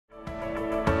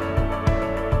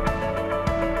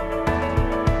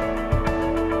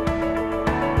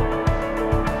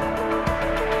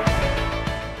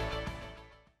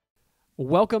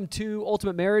Welcome to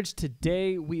Ultimate Marriage.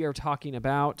 Today we are talking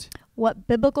about what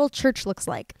biblical church looks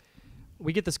like.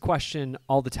 We get this question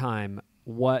all the time.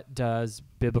 What does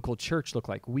biblical church look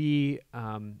like? We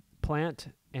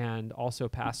plant and also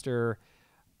pastor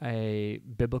a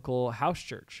biblical house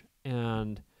church.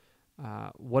 And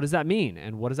what does that mean?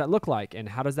 And what does that look like? And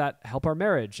how does that help our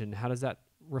marriage? And how does that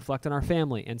reflect on our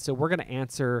family? And so we're going to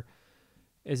answer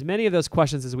as many of those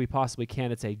questions as we possibly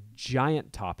can. It's a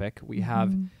giant topic. We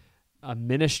have a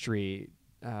ministry,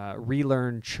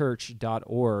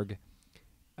 relearnchurch.org.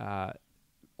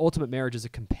 Ultimate Marriage is a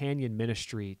companion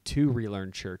ministry to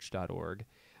relearnchurch.org.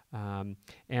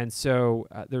 And so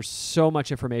there's so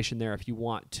much information there. If you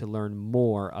want to learn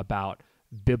more about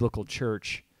biblical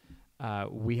church,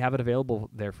 we have it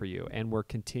available there for you. And we're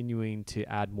continuing to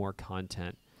add more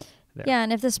content there. Yeah,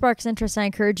 and if this sparks interest, I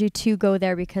encourage you to go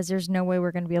there because there's no way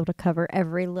we're going to be able to cover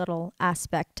every little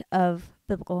aspect of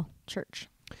biblical church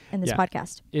in this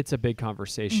podcast. It's a big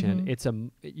conversation. It's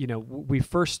we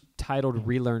first titled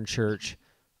Relearn Church,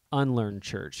 Unlearn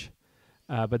Church,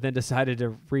 but then decided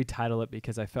to retitle it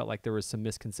because I felt like there was some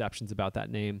misconceptions about that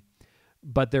name.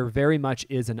 But there very much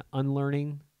is an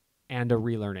unlearning and a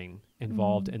relearning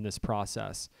involved in this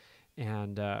process.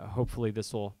 And hopefully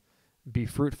this will be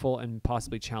fruitful and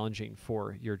possibly challenging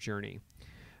for your journey.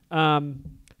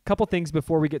 Couple things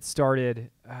before we get started.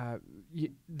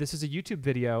 This is a YouTube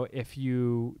video. If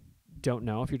you don't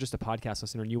know, if you're just a podcast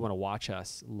listener and you want to watch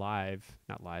us live,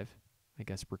 not live, I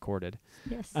guess recorded.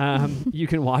 Yes. You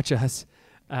can watch us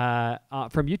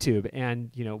from YouTube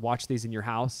and, watch these in your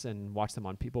house and watch them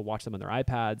on their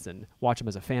iPads and watch them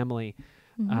as a family.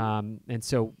 And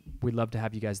so we'd love to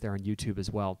have you guys there on YouTube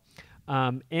as well.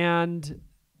 And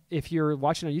if you're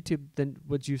watching on YouTube, then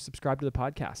would you subscribe to the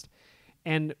podcast?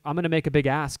 And I'm going to make a big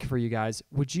ask for you guys.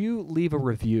 Would you leave a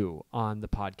review on the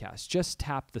podcast? Just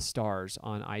tap the stars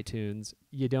on iTunes.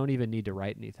 You don't even need to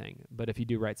write anything. But if you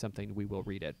do write something, we will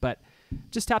read it. But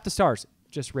just tap the stars,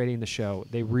 just rating the show.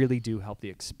 They really do help the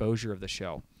exposure of the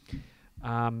show.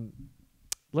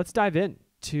 Let's dive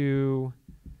into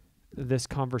this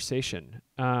conversation.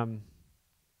 I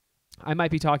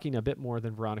might be talking a bit more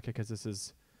than Veronica because this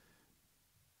is,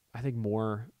 I think,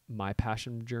 more my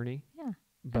passion journey. Yeah.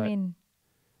 But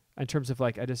in terms of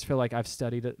I just feel like I've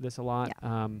studied this a lot.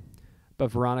 Yeah.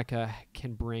 But Veronica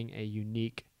can bring a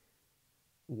unique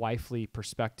wifely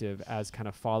perspective as kind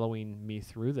of following me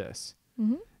through this.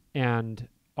 And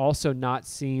also not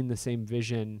seeing the same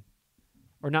vision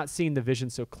or not seeing the vision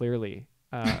so clearly.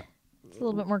 It's a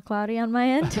little bit more cloudy on my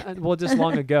end. Well, just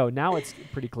long ago. Now it's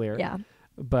pretty clear. Yeah.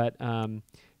 But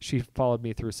she followed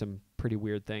me through some pretty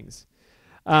weird things.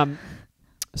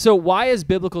 So why is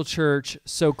biblical church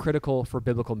so critical for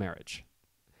biblical marriage?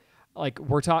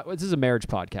 This is a marriage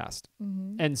podcast.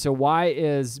 And so why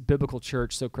is biblical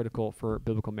church so critical for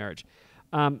biblical marriage?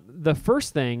 The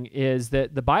first thing is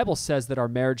that the Bible says that our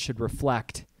marriage should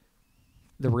reflect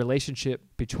the relationship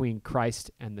between Christ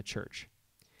and the church.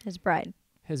 His bride.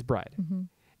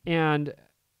 And,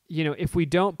 if we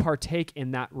don't partake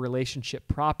in that relationship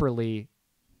properly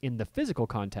in the physical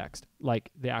context,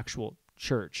 like the actual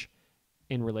church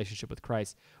in relationship with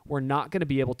Christ, we're not going to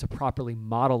be able to properly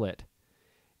model it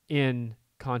in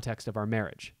context of our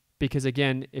marriage. Because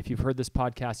again, if you've heard this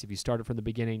podcast, if you started from the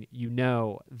beginning, you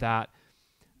know that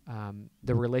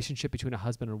the relationship between a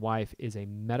husband and wife is a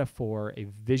metaphor, a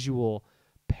visual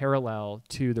parallel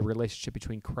to the relationship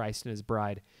between Christ and his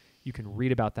bride. You can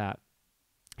read about that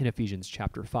in Ephesians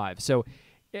chapter 5. So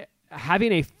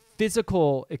having a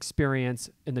physical experience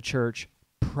in the church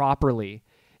properly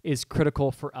is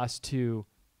critical for us to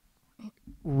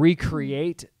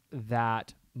recreate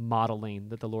that modeling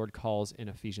that the Lord calls in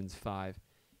Ephesians 5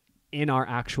 in our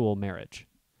actual marriage.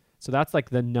 So that's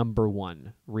the number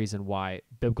one reason why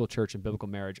biblical church and biblical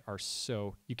marriage are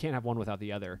you can't have one without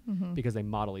the other because they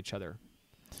model each other.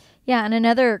 Yeah, and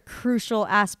another crucial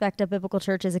aspect of biblical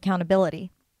church is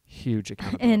accountability. Huge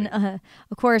accountability. And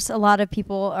of course, a lot of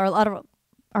people, or a lot of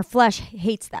our flesh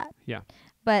hates that. Yeah.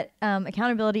 But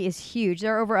accountability is huge.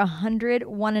 There are over 100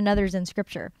 one another's in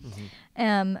Scripture.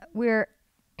 They're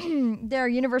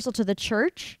universal to the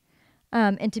church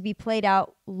and to be played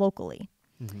out locally.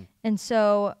 And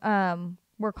so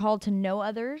we're called to know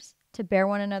others, to bear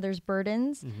one another's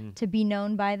burdens, to be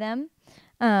known by them.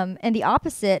 And the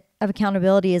opposite of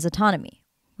accountability is autonomy,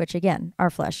 which again,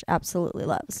 our flesh absolutely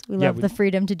loves. We love the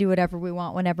freedom to do whatever we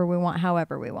want, whenever we want,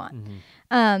 however we want.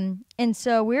 And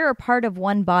so we're a part of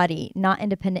one body, not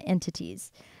independent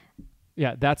entities.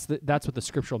 Yeah, that's what the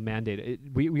scriptural mandate.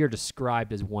 We are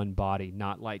described as one body,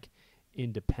 not like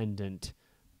independent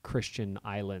Christian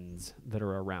islands that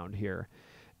are around here.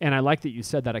 And I like that you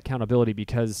said that accountability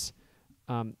because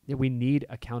we need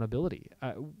accountability.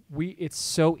 It's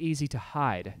so easy to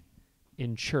hide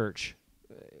in church,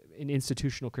 in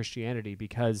institutional Christianity,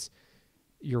 because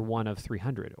you're one of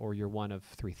 300 or you're one of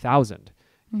 3,000.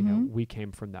 You know, we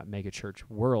came from that mega church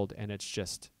world, and it's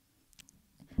just,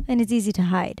 and it's easy to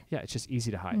hide. yeah, it's just easy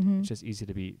to hide. It's just easy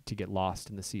to get lost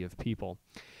in the sea of people.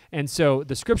 And so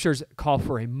the scriptures call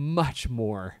for a much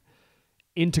more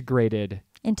integrated,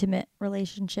 intimate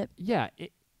relationship. Yeah.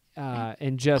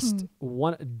 And just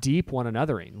one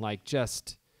anothering, like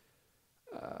just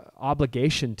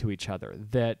obligation to each other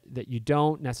that you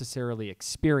don't necessarily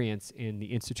experience in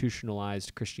the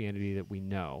institutionalized Christianity that we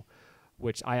know,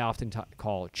 which I often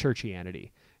call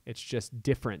churchianity. It's just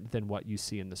different than what you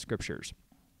see in the scriptures.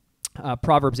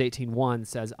 Proverbs 18:1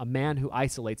 says, "A man who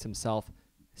isolates himself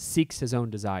seeks his own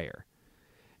desire."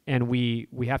 And we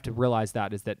have to realize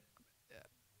that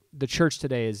the church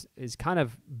today is kind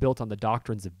of built on the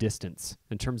doctrines of distance,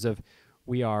 in terms of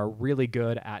we are really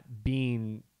good at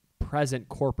being present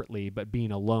corporately, but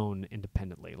being alone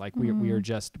independently. Like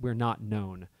we're not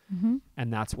known.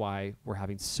 And that's why we're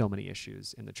having so many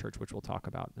issues in the church, which we'll talk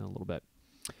about in a little bit.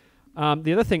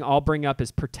 The other thing I'll bring up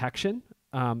is protection.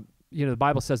 The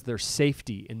Bible says there's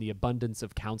safety in the abundance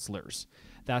of counselors.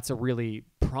 That's a really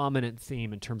prominent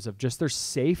theme in terms of just there's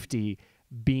safety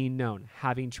being known,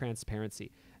 having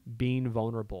transparency, being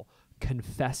vulnerable,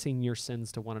 confessing your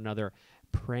sins to one another,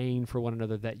 praying for one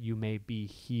another that you may be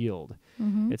healed,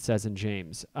 it says in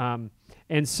James.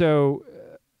 And so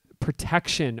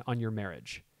protection on your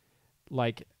marriage.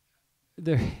 Like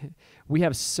we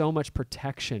have so much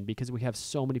protection because we have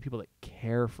so many people that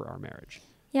care for our marriage.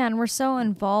 Yeah, and we're so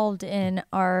involved in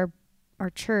our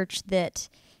church that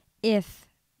if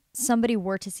somebody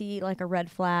were to see like a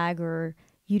red flag, or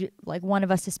like one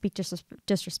of us to speak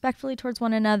disrespectfully towards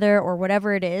one another, or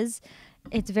whatever it is,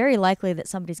 it's very likely that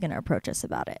somebody's going to approach us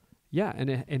about it. Yeah,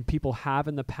 and people have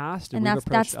in the past, and that's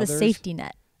the others. safety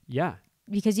net. Yeah,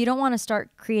 because you don't want to start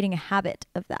creating a habit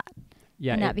of that.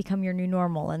 Yeah, and that become your new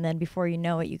normal, and then before you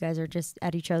know it, you guys are just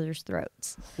at each other's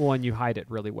throats. Well, and you hide it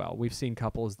really well. We've seen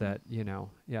couples that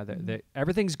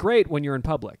everything's great when you're in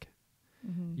public,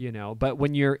 but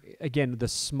when you're, again, the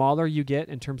smaller you get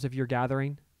in terms of your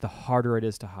gathering, the harder it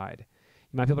is to hide.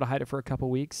 You might be able to hide it for a couple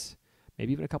weeks,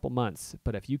 maybe even a couple months,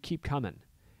 but if you keep coming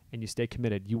and you stay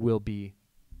committed, you will be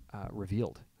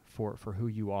revealed for who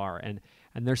you are, and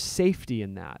there's safety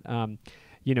in that.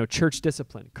 Church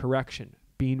discipline, correction,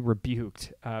 being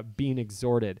rebuked, being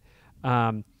exhorted.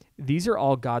 These are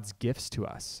all God's gifts to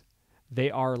us.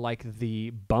 They are like the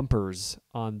bumpers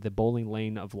on the bowling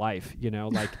lane of life,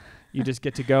 like you just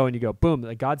get to go and you go, boom,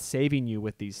 like God's saving you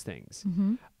with these things.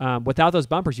 Without those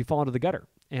bumpers, you fall into the gutter.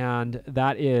 And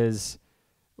that is,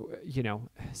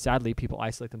 sadly, people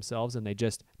isolate themselves, and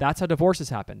that's how divorces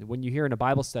happen. When you hear in a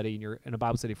Bible study, and you're in a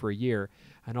Bible study for a year,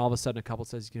 and all of a sudden a couple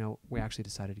says, we actually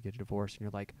decided to get a divorce. And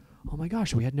you're like, oh my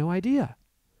gosh, we had no idea.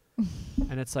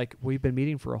 And it's like, we've been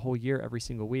meeting for a whole year every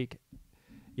single week.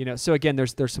 So again,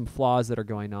 there's some flaws that are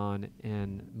going on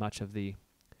in much of the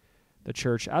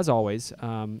church, as always,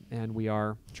 and we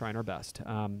are trying our best.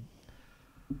 I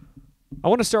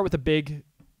want to start with a big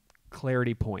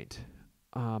clarity point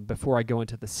before I go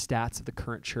into the stats of the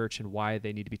current church and why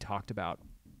they need to be talked about.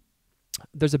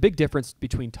 There's a big difference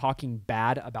between talking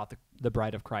bad about the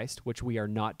bride of Christ, which we are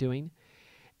not doing,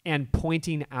 and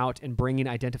pointing out and bringing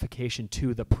identification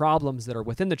to the problems that are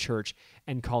within the church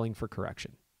and calling for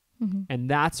correction. And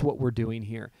that's what we're doing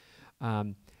here.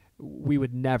 We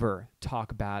would never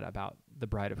talk bad about the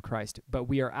bride of Christ, but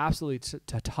we are absolutely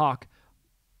to talk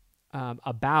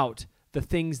about the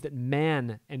things that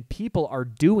man and people are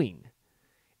doing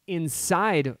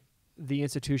inside the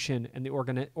institution and the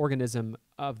organism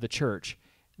of the church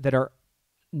that are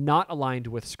not aligned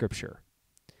with Scripture.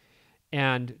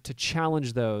 And to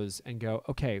challenge those and go,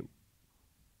 okay,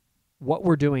 what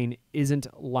we're doing isn't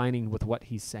aligning with what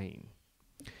he's saying.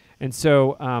 And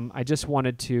so I just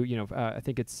wanted to, I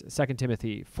think it's 2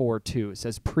 Timothy 4:2. It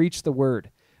says, preach the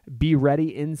word, be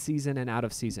ready in season and out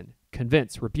of season,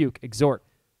 convince, rebuke, exhort,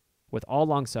 with all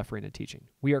long-suffering and teaching.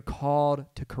 We are called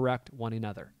to correct one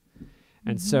another.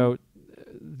 And so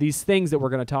these things that we're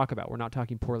going to talk about, we're not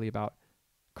talking poorly about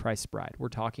Christ's bride. We're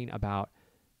talking about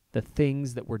the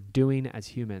things that we're doing as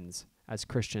humans, as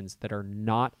Christians, that are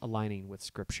not aligning with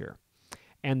Scripture,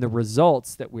 and the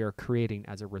results that we are creating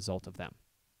as a result of them.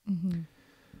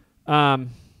 And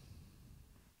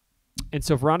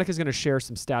so Veronica's going to share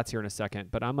some stats here in a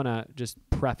second, but I'm going to just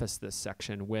preface this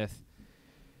section with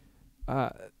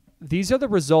these are the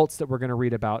results that we're going to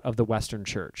read about of the Western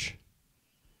church.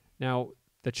 Now,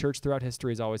 the church throughout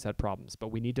history has always had problems, but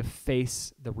we need to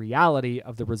face the reality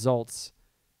of the results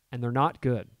and they're not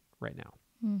good right now.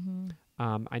 Mm-hmm.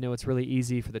 I know it's really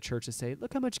easy for the church to say,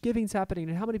 look how much giving's happening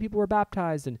and how many people were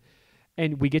baptized.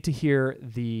 And we get to hear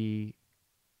the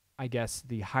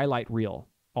highlight reel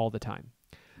all the time.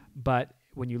 But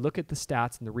when you look at the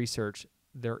stats and the research,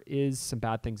 there is some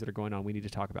bad things that are going on. We need to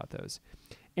talk about those.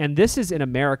 And this is in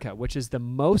America, which is the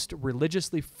most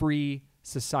religiously free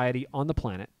society on the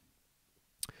planet.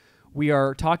 We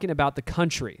are talking about the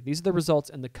country. These are the results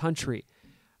in the country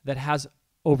that has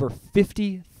over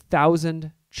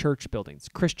 50,000 church buildings,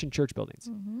 Christian church buildings.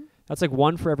 Mm-hmm. That's like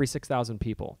 1 for every 6,000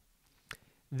 people.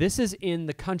 This is in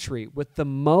the country with the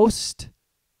most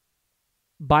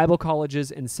Bible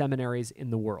colleges and seminaries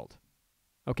in the world.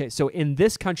 Okay, so in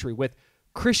this country with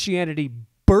Christianity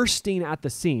bursting at the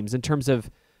seams in terms of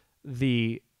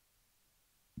the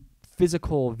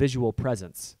physical, visual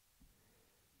presence,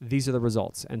 these are the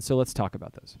results. And so let's talk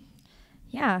about those.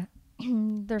 Yeah,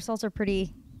 the results are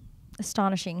pretty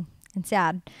astonishing and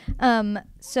sad.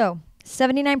 So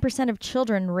 79% of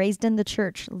children raised in the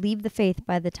church leave the faith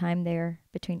by the time they're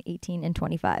between 18 and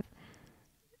 25.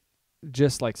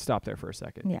 Just like stop there for a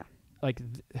second. Yeah. Like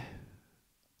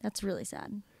That's really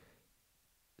sad.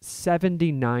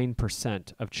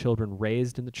 79% of children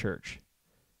raised in the church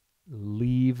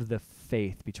leave the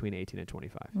faith between 18 and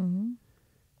 25. Mm-hmm.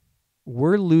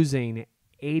 We're losing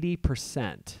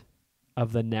 80%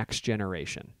 of the next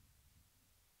generation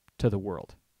to the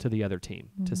world, to the other team,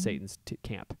 to Satan's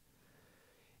camp.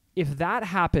 If that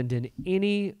happened in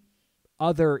any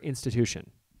other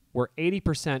institution where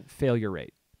 80% failure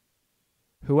rate,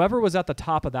 whoever was at the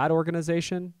top of that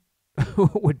organization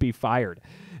would be fired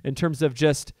in terms of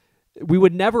just, we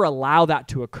would never allow that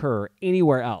to occur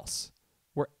anywhere else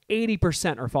where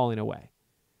 80% are falling away.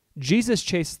 Jesus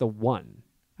chased the 1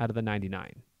 out of the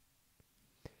 99.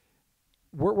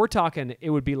 We're talking, it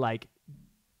would be like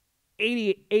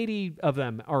 80 of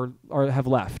them are have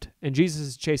left, and Jesus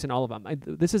is chasing all of them.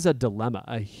 This is a dilemma,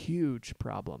 a huge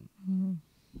problem. Mm-hmm.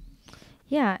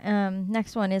 Yeah.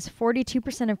 Next one is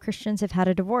 42% of Christians have had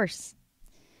a divorce.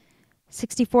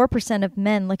 64% of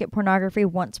men look at pornography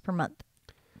once per month.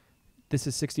 This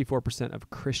is 64% of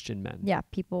Christian men. Yeah,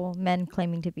 men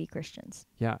claiming to be Christians.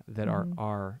 Yeah, that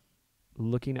are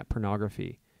looking at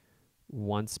pornography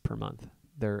once per month.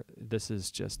 This is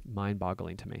just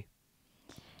mind-boggling to me.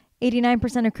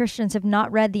 89% of Christians have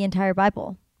not read the entire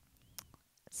Bible.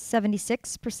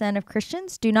 76% of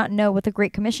Christians do not know what the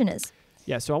Great Commission is.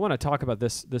 Yeah, so I want to talk about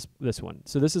this one.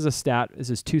 So this is a stat. This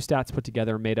is 2 stats put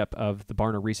together, made up of the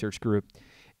Barna Research Group,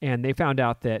 and they found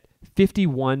out that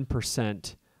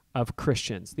 51% of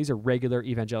Christians, these are regular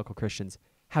evangelical Christians,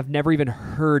 have never even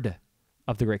heard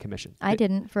of the Great Commission. I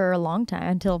didn't for a long time,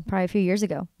 until probably a few years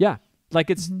ago. Yeah, like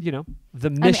it's the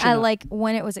mission. I like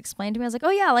when it was explained to me, I was like,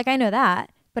 oh yeah, like I know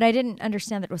that, but I didn't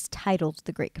understand that it was titled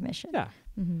the Great Commission. Yeah,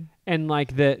 and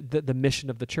like the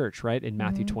mission of the church, right, in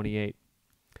Matthew 28.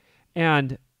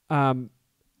 And so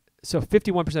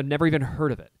 51% have never even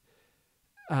heard of it.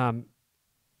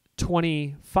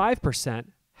 25%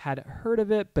 had heard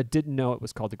of it, but didn't know it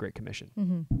was called the Great Commission.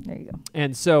 Mm-hmm. There you go.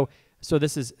 And so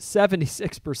this is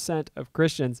 76% of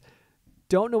Christians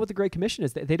don't know what the Great Commission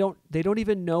is. They don't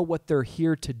even know what they're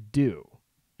here to do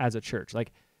as a church.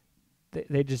 Like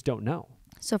they just don't know.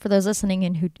 So for those listening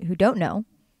and who don't know,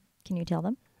 can you tell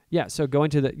them? Yeah. So going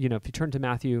to if you turn to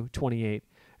Matthew 28,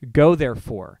 go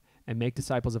therefore and make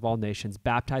disciples of all nations,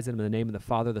 baptize them in the name of the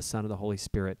Father, the Son, and the Holy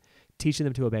Spirit, teaching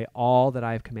them to obey all that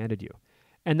I have commanded you.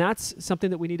 And that's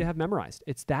something that we need to have memorized.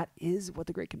 That is what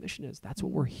the Great Commission is. That's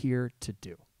what we're here to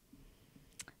do.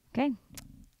 Okay.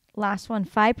 Last one.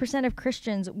 5% of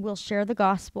Christians will share the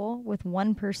gospel with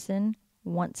one person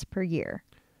once per year.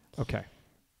 Okay.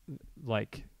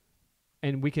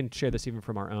 And we can share this even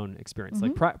from our own experience.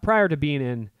 Like prior to being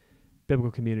in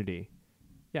biblical community,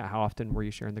 yeah, how often were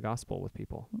you sharing the gospel with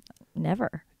people?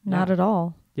 Never. Not at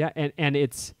all. Yeah, and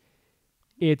it's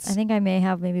I think I may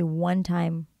have maybe one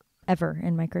time ever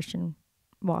in my Christian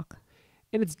walk.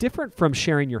 And it's different from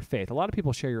sharing your faith. A lot of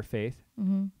people share your faith.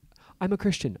 Mm-hmm. I'm a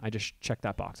Christian. I just checked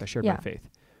that box. I shared my faith.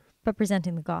 But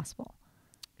presenting the gospel.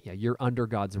 Yeah, you're under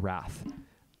God's wrath.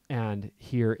 And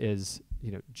here is,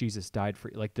 Jesus died for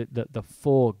you. Like the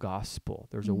full gospel.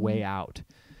 There's a way out.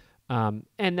 And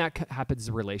that happens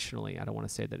relationally. I don't want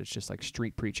to say that it's just like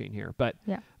street preaching here, but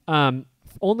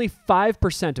only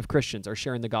 5% of Christians are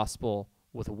sharing the gospel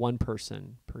with one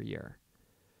person per year.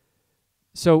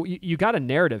 So you got a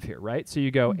narrative here, right? So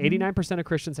you go 89% of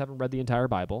Christians haven't read the entire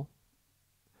Bible,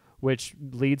 which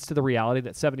leads to the reality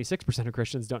that 76% of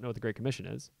Christians don't know what the Great Commission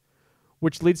is,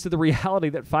 which leads to the reality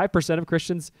that 5% of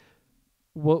Christians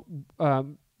will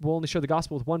only share the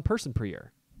gospel with one person per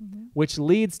year. which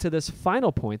leads to this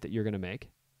final point that you're going to make.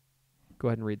 Go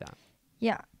ahead and read that.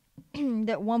 Yeah.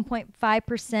 That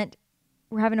 1.5%,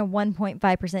 we're having a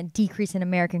 1.5% decrease in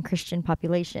American Christian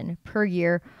population per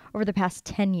year over the past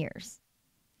 10 years.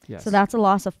 Yes. So that's a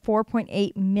loss of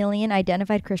 4.8 million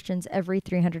identified Christians every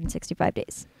 365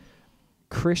 days.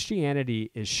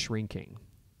 Christianity is shrinking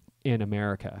in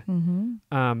America.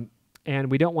 Mm-hmm.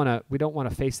 And we don't want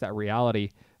to face that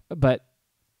reality, but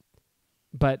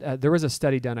there was a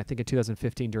study done, I think in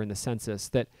 2015 during the census,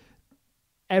 that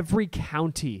every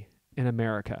county in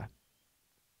America,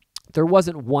 there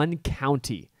wasn't one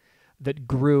county that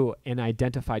grew an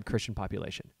identified Christian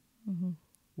population. Mm-hmm.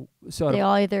 So they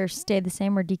all either stayed the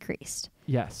same or decreased.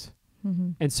 Yes.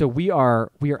 Mm-hmm. And so we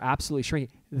are absolutely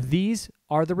shrinking. These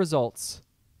are the results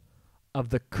of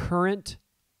the current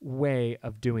way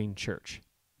of doing church.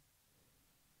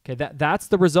 Okay, that's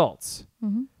the results.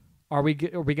 Mm-hmm. Are we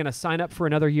going to sign up for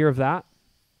another year of that?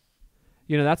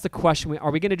 That's the question.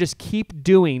 Are we going to just keep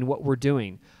doing what we're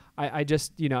doing? I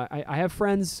have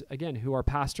friends, again, who are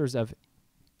pastors of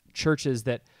churches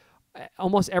that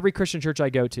almost every Christian church I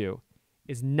go to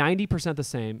is 90% the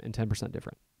same and 10%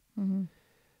 different. Mm-hmm.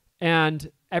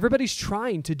 And everybody's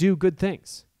trying to do good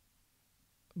things.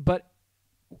 But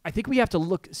I think we have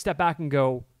to step back and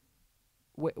go,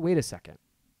 wait a second.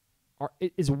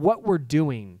 Is what we're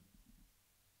doing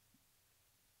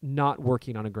not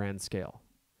working on a grand scale?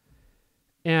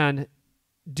 And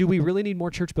do we really need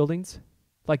more church buildings?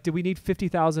 Like, do we need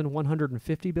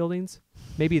 50,150 buildings?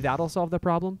 Maybe that'll solve the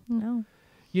problem? No.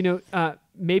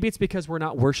 Maybe it's because we're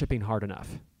not worshiping hard enough.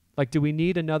 Like, do we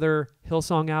need another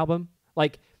Hillsong album?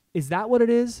 Like, is that what it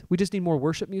is? We just need more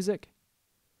worship music?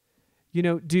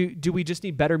 Do we just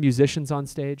need better musicians on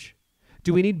stage?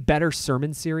 Do we need better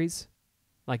sermon series?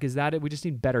 Like, is that it? We just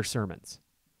need better sermons.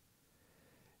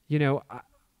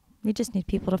 We just need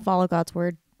people to follow God's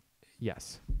word.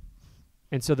 Yes.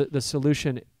 And so the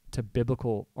solution to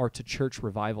biblical or to church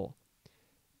revival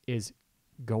is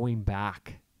going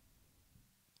back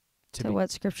to what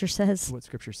Scripture says. To what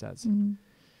Scripture says.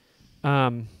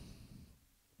 Mm-hmm.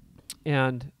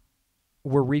 And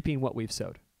we're reaping what we've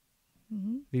sowed.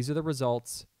 Mm-hmm. These are the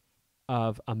results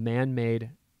of a man-made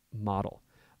model.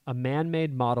 A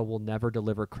man-made model will never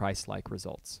deliver Christ-like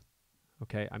results.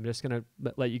 Okay, I'm just going to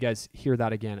let you guys hear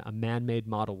that again. A man-made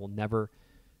model will never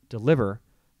deliver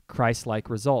Christ-like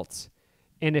results.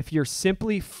 And if you're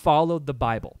simply followed the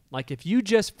Bible, like if you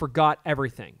just forgot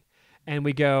everything and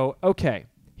we go, okay,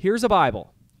 here's a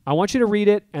Bible. I want you to read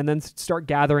it and then start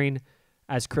gathering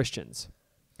as Christians.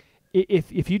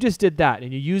 If you just did that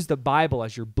and you use the Bible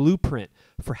as your blueprint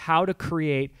for how to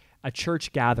create a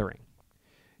church gathering,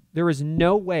 there is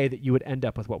no way that you would end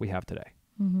up with what we have today.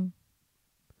 Mm-hmm.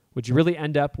 Would you really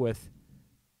end up with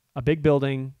a big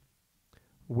building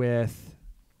with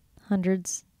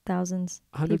thousands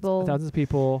of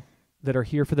people that are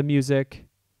here for the music,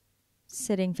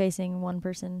 sitting facing one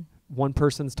person? One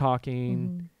person's talking.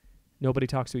 Mm-hmm. Nobody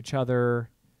talks to each other.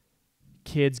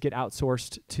 Kids get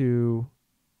outsourced to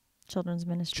children's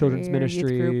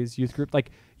ministries, youth group.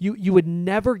 Like you would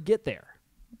never get there.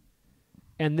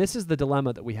 And this is the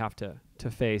dilemma that we have to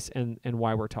face and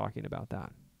why we're talking about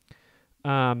that.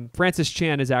 Francis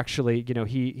Chan is actually,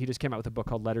 he just came out with a book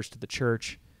called Letters to the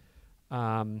Church.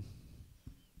 And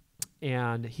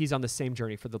he's on the same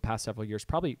journey for the past several years,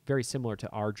 probably very similar to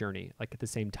our journey, like at the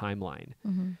same timeline.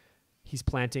 Mm-hmm. He's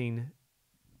planting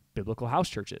biblical house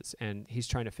churches, and he's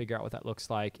trying to figure out what that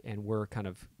looks like. And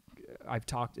I've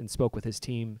talked and spoke with his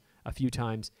team a few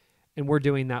times, and we're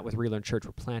doing that with Relearn Church.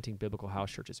 We're planting biblical house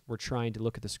churches. We're trying to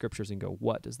look at the scriptures and go,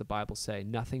 what does the Bible say?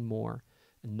 Nothing more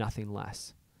and nothing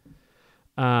less.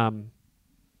 And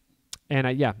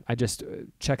I just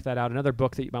check that out. Another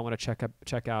book that you might want to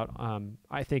check out,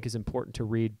 I think is important to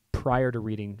read prior to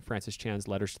reading Francis Chan's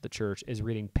Letters to the Church, is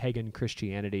reading Pagan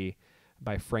Christianity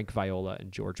by Frank Viola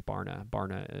and George Barna.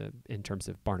 Barna, in terms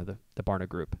of Barna, the Barna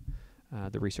Group,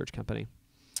 the research company.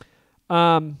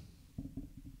 A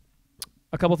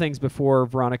couple things before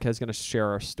Veronica is going to share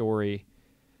our story.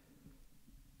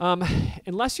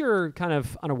 Unless you're kind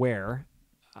of unaware,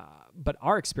 but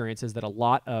our experience is that a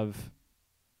lot of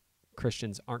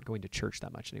Christians aren't going to church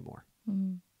that much anymore.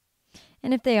 Mm-hmm.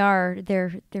 And if they are,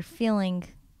 they're feeling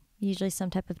usually some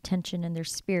type of tension in their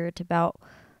spirit about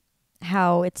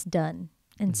how it's done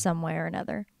in some way or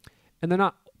another. And they're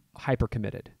not hyper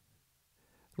committed.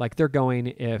 Like they're going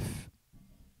if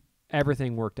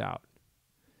everything worked out.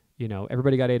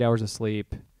 Everybody got 8 hours of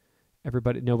sleep.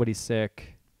 Nobody's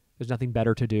sick. There's nothing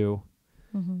better to do.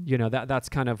 Mm-hmm. That's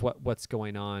kind of what's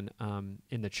going on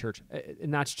in the church,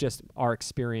 and that's just our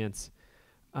experience.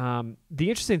 The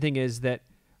interesting thing is that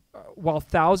while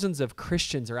thousands of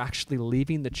Christians are actually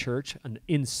leaving the church and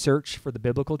in search for the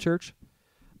biblical church,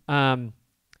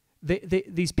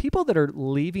 these people that are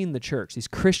leaving the church, these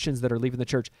Christians that are leaving the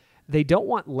church, they don't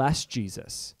want less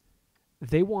Jesus.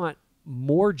 They want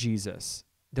more Jesus.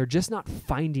 They're just not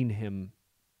finding him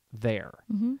there.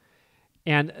 Mm-hmm.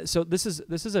 And so this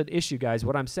is an issue, guys.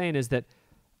 What I'm saying is that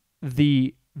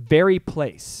the very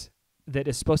place that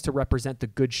is supposed to represent the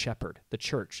Good Shepherd, the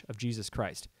church of Jesus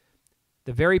Christ,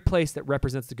 the very place that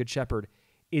represents the Good Shepherd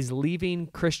is leaving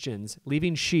Christians,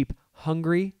 leaving sheep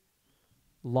hungry,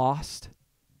 lost,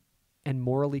 and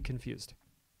morally confused.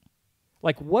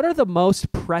 Like, what are the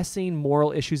most pressing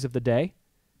moral issues of the day?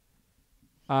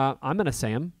 I'm going to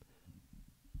say them.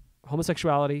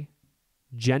 Homosexuality,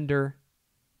 gender,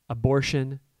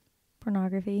 abortion,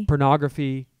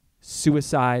 pornography,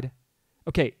 suicide.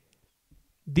 Okay,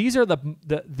 these are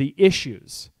the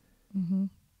issues mm-hmm.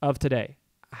 of today.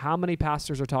 How many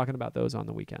pastors are talking about those on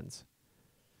the weekends?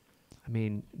 I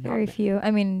mean, very few.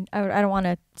 I mean, I don't want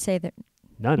to say that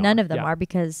none of them yeah. are,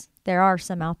 because there are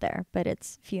some out there, but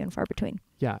it's few and far between.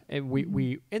 Yeah, and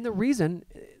and the reason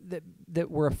that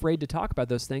we're afraid to talk about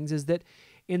those things is that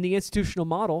in the institutional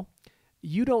model,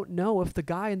 you don't know if the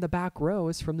guy in the back row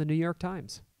is from the New York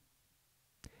Times.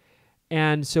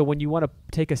 And so when you want to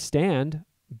take a stand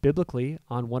biblically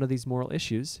on one of these moral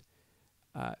issues,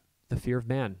 the fear of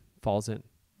man falls in,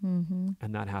 mm-hmm.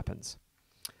 and that happens.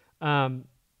 And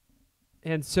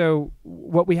so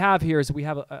what we have here is we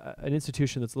have an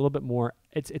institution that's a little bit more,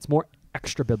 it's more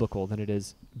extra biblical than it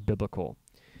is biblical.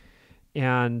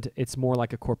 And it's more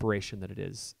like a corporation than it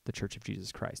is the Church of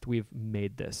Jesus Christ. We've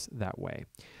made this that way.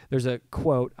 There's a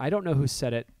quote, I don't know who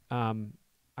said it.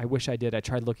 I wish I did. I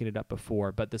tried looking it up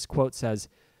before, but this quote says,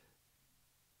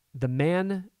 "The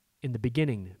man in the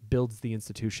beginning builds the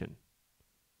institution,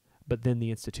 but then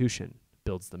the institution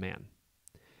builds the man."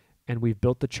 And we've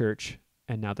built the church,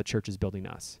 and now the church is building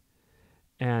us.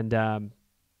 And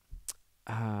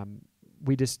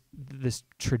this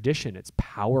tradition, it's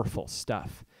powerful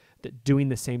stuff, that doing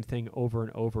the same thing over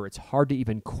and over, it's hard to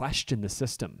even question the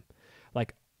system.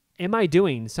 Like, am I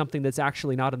doing something that's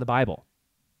actually not in the Bible?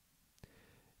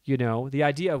 You know, the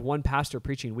idea of one pastor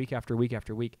preaching week after week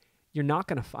after week, you're not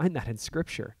going to find that in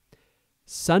Scripture.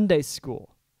 Sunday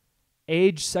school,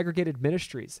 age-segregated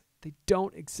ministries, they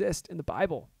don't exist in the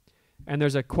Bible. And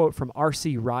there's a quote from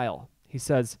R.C. Ryle. He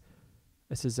says,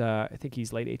 this is, I think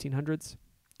he's late 1800s,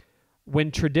 "When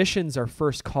traditions are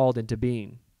first called into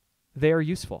being, they are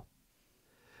useful.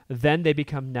 Then they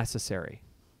become necessary.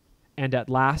 And at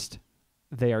last,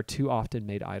 they are too often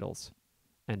made idols,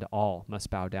 and all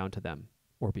must bow down to them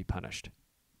or be punished."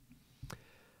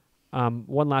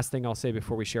 One last thing I'll say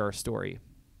before we share our story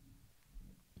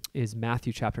is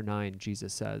Matthew chapter 9.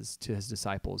 Jesus says to his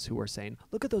disciples who are saying,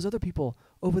 "Look at those other people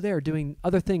over there doing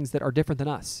other things that are different than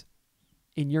us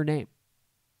in your name."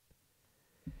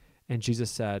 And Jesus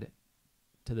said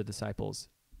to the disciples,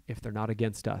 "If they're not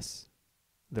against us,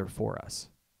 they're for us."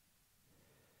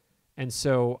 And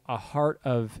so a heart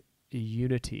of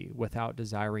unity without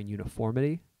desiring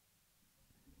uniformity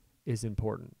is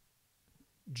important.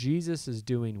 Jesus is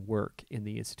doing work in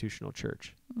the institutional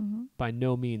church. Mm-hmm. By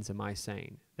no means am I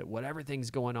saying that whatever thing's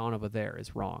going on over there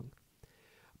is wrong.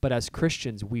 But as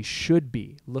Christians, we should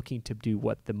be looking to do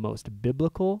what the most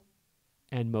biblical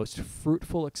and most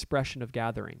fruitful expression of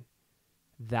gathering.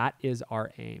 That is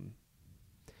our aim.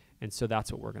 And so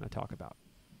that's what we're going to talk about.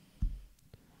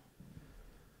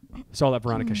 So I'll let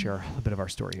Veronica share a bit of our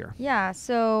story here. Yeah,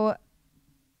 so,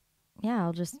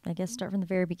 I'll just, I guess, start from the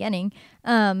very beginning.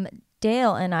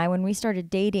 Dale and I, when we started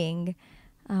dating,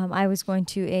 I was going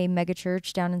to a mega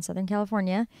church down in Southern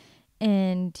California,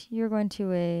 and you were going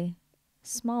to a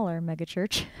smaller mega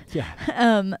church.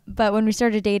 Yeah. But when we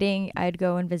started dating, I'd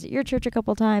go and visit your church a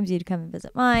couple times. You'd come and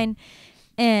visit mine.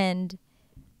 And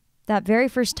that very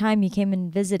first time you came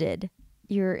and visited,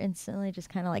 you were instantly just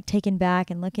kind of like taken back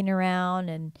and looking around,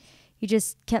 and you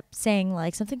just kept saying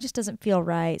like, something just doesn't feel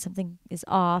right. Something is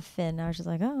off. And I was just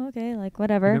like, oh, okay, like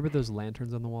whatever. Remember those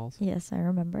lanterns on the walls? Yes, I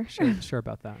remember. Sure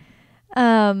about that.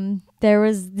 There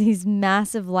was these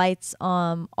massive lights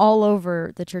all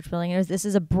over the church building. This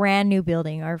is a brand new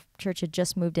building. Our church had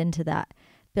just moved into that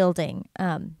building.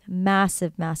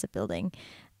 Massive building.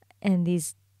 And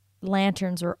these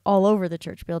lanterns were all over the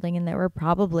church building, and they were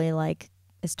probably like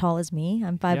as tall as me.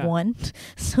 I'm 5'1",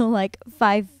 so like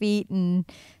 5 feet and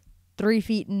 3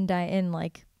 feet in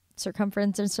like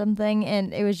circumference or something.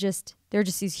 And it was just, they were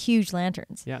just these huge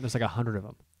lanterns. Yeah, there's like 100 of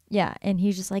them. Yeah, and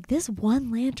he's just like, this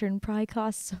one lantern probably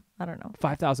costs, I don't know,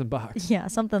 $5,000. Yeah,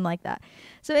 something like that.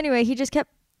 So anyway, he just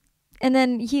kept And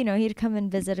then, he'd come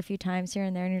and visit a few times here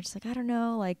and there, and you're just like, I don't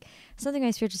know, like something in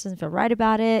my spirit just doesn't feel right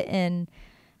about it. And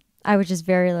I was just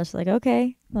very much like,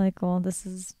 okay, like, well, this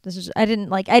is, I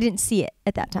didn't see it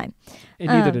at that time. And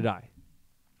neither did I.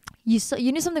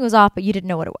 You knew something was off, but you didn't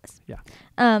know what it was. Yeah.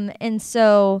 And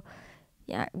so,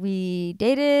 yeah, we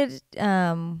dated,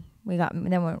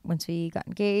 once we got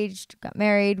engaged, got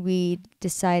married, we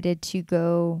decided to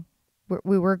go,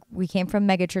 we came from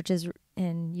mega churches,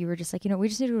 and you were just like, we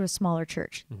just need to go to a smaller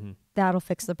church. Mm-hmm. That'll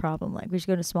fix the problem. Like, we should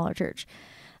go to a smaller church.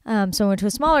 So I went to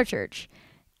a smaller church,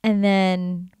 and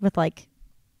then with like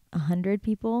 100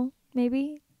 people,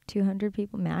 maybe 200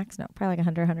 people max. No, probably like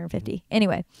 100, 150. Mm-hmm.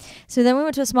 Anyway, so then we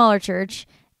went to a smaller church,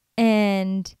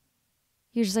 and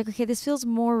you're just like, okay, this feels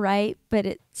more right, but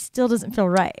it still doesn't feel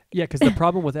right. Yeah, because the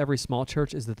problem with every small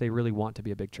church is that they really want to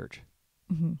be a big church.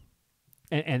 Mm-hmm.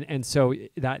 And so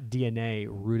that DNA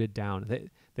rooted down,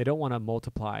 they don't want to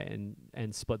multiply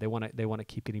and split. They want to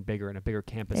keep getting bigger and a bigger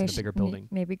campus and a bigger building.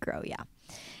 Maybe grow, yeah.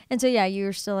 And so, yeah, you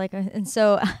were still like, and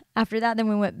so after that, then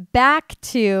we went back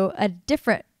to a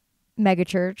different mega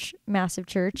church, massive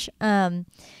church. And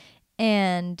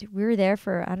we were there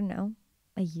for, I don't know,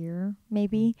 a year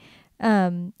maybe.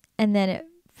 And then it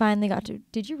finally got to,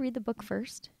 did you read the book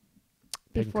first?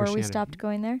 Before we stopped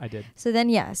going there? I did. So then,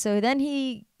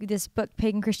 this book,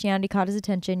 Pagan Christianity, caught his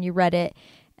attention. You read it,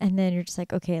 and then you're just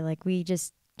like, okay, like, we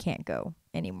just can't go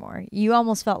anymore. You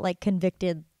almost felt like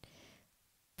convicted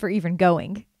for even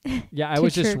going. Yeah, I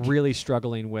was just really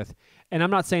struggling with, and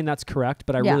I'm not saying that's correct,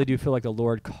 but I really do feel like the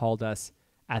Lord called us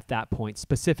at that point,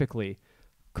 specifically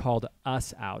called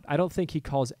us out. I don't think he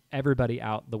calls everybody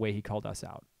out the way he called us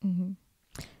out. Mm-hmm.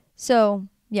 So,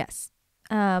 yes.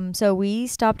 So we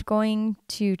stopped going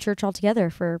to church altogether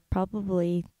for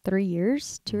probably 3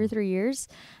 years, 2 or 3 years.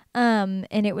 And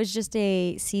it was just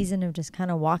a season of just kind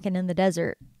of walking in the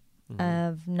desert,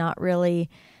 of not really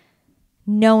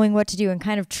knowing what to do and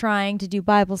kind of trying to do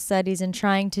Bible studies and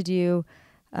trying to do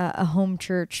a home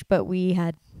church, but we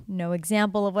had no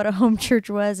example of what a home church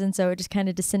was. And so it just kind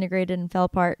of disintegrated and fell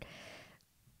apart.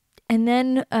 And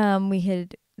then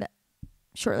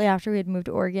shortly after we had moved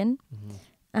to Oregon,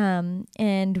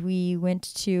 and we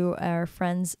went to our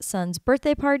friend's son's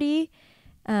birthday party,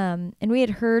 and we had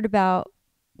heard about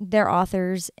their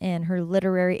authors, and her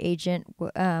literary agent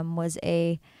was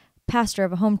a pastor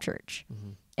of a home church.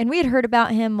 And we had heard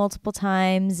about him multiple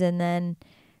times, and then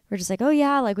we're just like, oh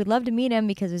yeah, like, we'd love to meet him,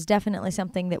 because it was definitely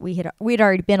something that we'd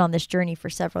already been on this journey for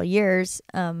several years,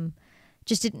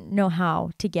 just didn't know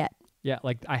how to get. Yeah,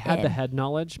 like, I had the head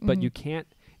knowledge, but you can't.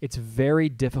 It's very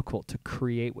difficult to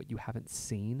create what you haven't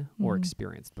seen or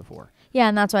experienced before. Yeah,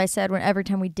 and that's why I said every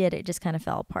time we did, it just kind of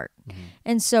fell apart.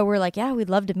 And so we're like, yeah, we'd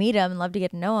love to meet him and love to get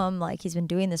to know him. Like, he's been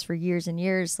doing this for years and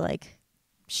years, like,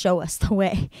 show us the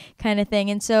way kind of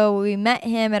thing. And so we met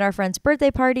him at our friend's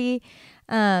birthday party,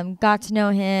 got to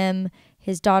know him.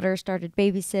 His daughter started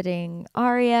babysitting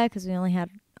Aria, because we only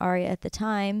had Aria at the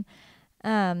time.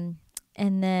 And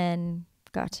then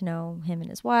got to know him and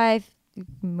his wife.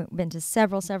 Been to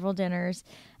several dinners,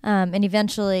 and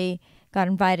eventually got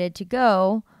invited to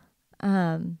go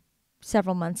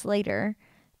several months later,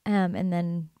 and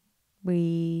then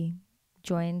we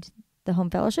joined the home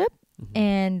fellowship,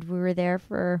 and we were there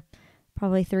for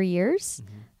probably 3 years.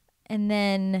 And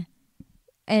then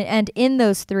and in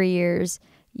those 3 years,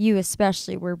 you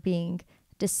especially were being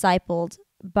discipled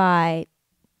by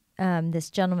this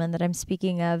gentleman that I'm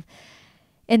speaking of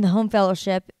in the home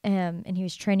fellowship, and he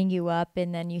was training you up,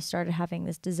 and then you started having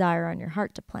this desire on your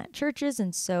heart to plant churches,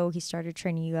 and so he started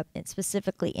training you up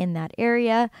specifically in that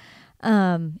area.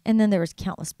 And then there was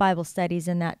countless Bible studies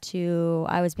in that too.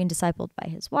 I was being discipled by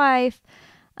his wife,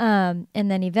 and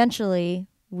then eventually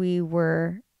we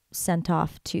were sent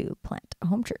off to plant a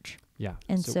home church. Yeah,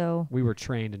 and so we were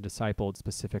trained and discipled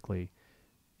specifically,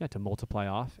 to multiply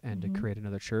off and to create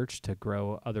another church, to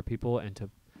grow other people, and to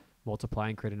multiply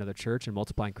and create another church, and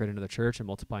multiply and create another church, and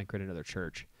multiply and create another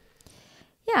church.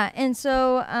 Yeah, and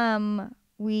so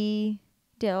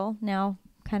Dale now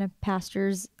kind of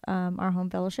pastors our home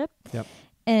fellowship. Yep.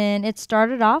 And it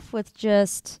started off with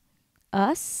just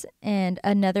us, and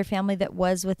another family that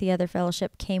was with the other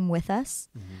fellowship came with us,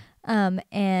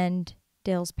 and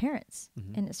Dale's parents.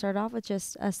 And it started off with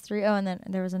just us three. Oh, and then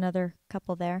there was another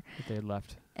couple there. But they had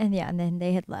left. And then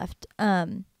they had left.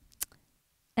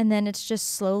 And then it's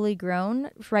just slowly grown.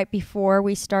 Right before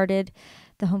we started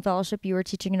the home fellowship, you were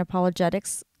teaching an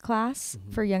apologetics class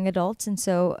for young adults. And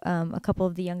so a couple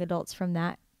of the young adults from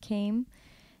that came.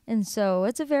 And so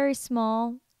it's a very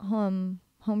small home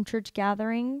church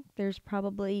gathering. There's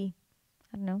probably,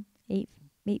 I don't know, eight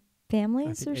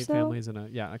families or 8 so. families and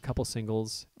a couple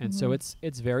singles. And so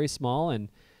it's very small.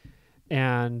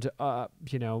 And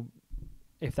you know,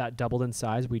 if that doubled in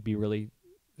size, we'd be really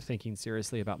thinking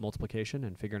seriously about multiplication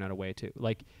and figuring out a way to,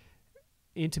 like,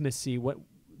 intimacy. What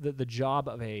the job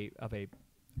of a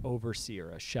overseer,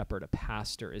 a shepherd, a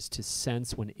pastor, is to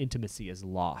sense when intimacy is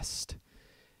lost,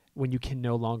 when you can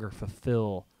no longer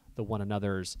fulfill the one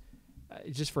another's.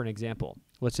 Just for an example,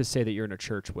 let's just say that you're in a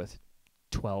church with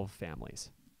 12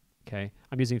 families. Okay,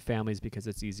 I'm using families because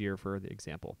it's easier for the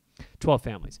example. 12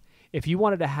 families. If you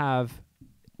wanted to have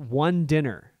one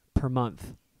dinner per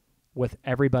month with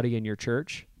everybody in your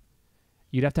church,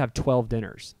 you'd have to have 12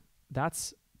 dinners.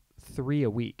 That's 3 a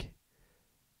week.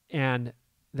 And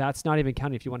that's not even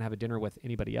counting if you want to have a dinner with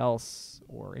anybody else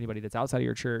or anybody that's outside of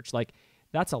your church. Like,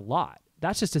 that's a lot.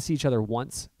 That's just to see each other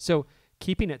once. So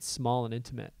keeping it small and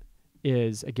intimate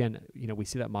is, again, you know, we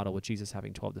see that model with Jesus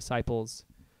having 12 disciples.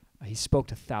 He spoke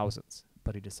to thousands,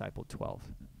 but he discipled 12.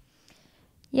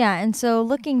 Yeah, and so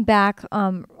looking back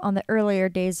on the earlier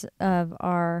days of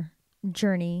our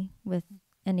journey with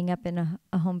ending up in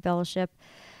a home fellowship,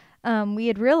 we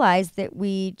had realized that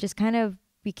we just kind of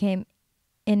became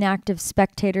inactive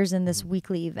spectators in this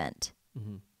weekly event.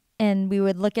 Mm-hmm. And we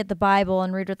would look at the Bible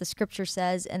and read what the scripture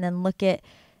says, and then look at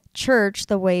church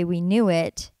the way we knew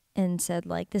it and said,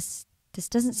 like, this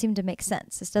doesn't seem to make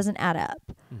sense. This doesn't add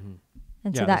up. Mm-hmm.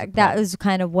 And so that was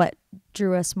kind of what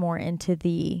drew us more into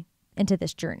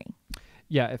this journey.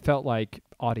 Yeah, it felt like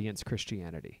audience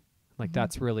Christianity. Like,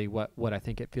 that's really what I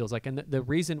think it feels like. And the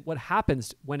reason, what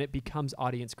happens when it becomes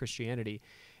audience Christianity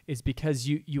is because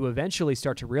you eventually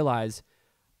start to realize,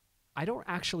 I don't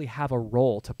actually have a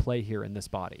role to play here in this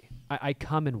body. I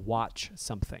come and watch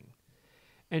something.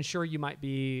 And sure, you might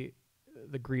be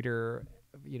the greeter,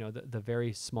 you know, the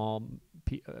very small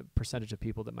percentage of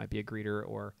people that might be a greeter,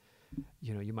 or,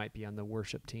 you know, you might be on the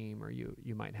worship team, or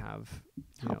you might have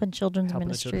help in children's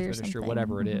ministry or something,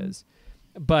 whatever it is.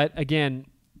 But again,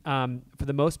 for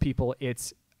the most people,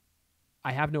 it's,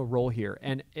 I have no role here.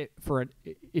 And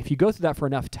if you go through that for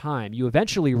enough time, you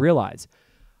eventually realize,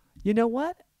 you know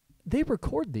what? They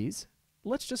record these.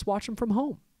 Let's just watch them from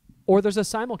home. Or there's a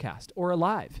simulcast or a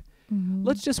live. Mm-hmm.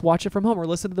 Let's just watch it from home, or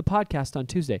listen to the podcast on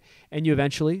Tuesday. And you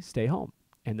eventually stay home.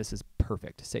 And this is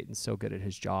perfect. Satan's so good at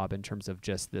his job in terms of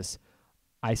just this,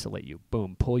 isolate you,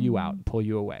 boom, pull you out and pull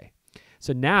you away.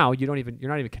 So now you're not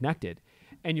even connected,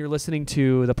 and you're listening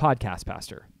to the podcast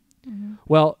pastor. Mm-hmm.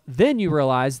 Well, then you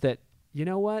realize that, you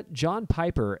know what? John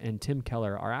Piper and Tim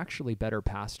Keller are actually better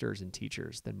pastors and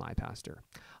teachers than my pastor.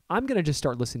 I'm going to just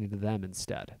start listening to them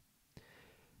instead.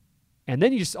 And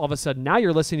then you just, all of a sudden, now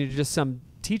you're listening to just some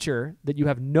teacher that you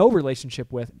have no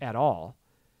relationship with at all,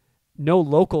 no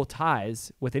local ties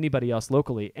with anybody else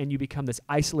locally, and you become this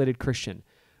isolated Christian,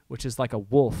 which is like a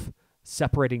wolf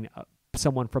separating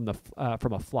someone from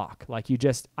a flock. Like, you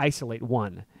just isolate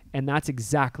one. And that's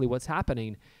exactly what's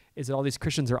happening, is that all these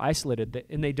Christians are isolated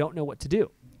and they don't know what to do.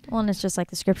 Well, and it's just like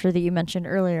the scripture that you mentioned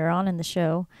earlier on in the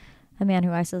show, a man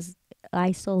who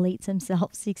isolates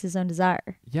himself seeks his own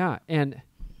desire. Yeah, and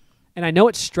I know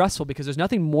it's stressful, because there's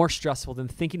nothing more stressful than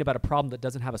thinking about a problem that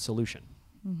doesn't have a solution.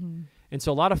 Mm-hmm. And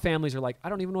so a lot of families are like, I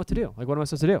don't even know what to do. Like, what am I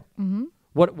supposed to do? Mm-hmm.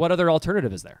 What other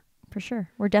alternative is there? For sure.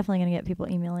 We're definitely going to get people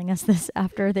emailing us this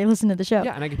after they listen to the show.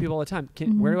 Yeah, and I get people all the time.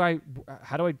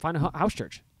 How do I find a house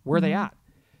church? Where are they at?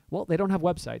 Well, they don't have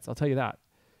websites, I'll tell you that.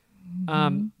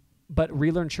 But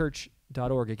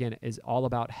relearnchurch.org, again, is all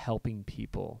about helping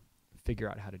people figure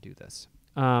out how to do this.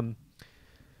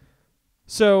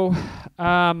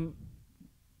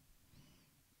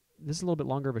 This is a little bit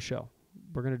longer of a show.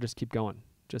 We're going to just keep going,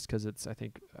 just because it's, I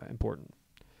think, important.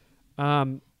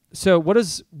 So what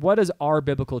does our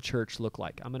biblical church look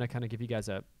like? I'm going to kind of give you guys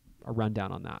a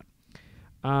rundown on that.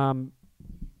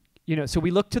 So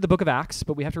we look to the book of Acts,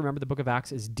 but we have to remember the book of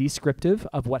Acts is descriptive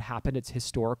of what happened. It's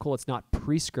historical. It's not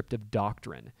prescriptive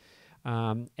doctrine.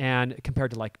 And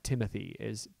compared to, like, Timothy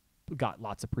is got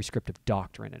lots of prescriptive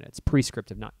doctrine in it. It's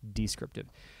prescriptive, not descriptive.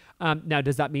 Now,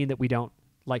 does that mean that we don't,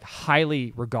 like,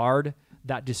 highly regard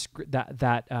that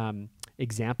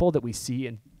example that we see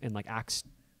in like Acts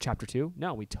chapter 2?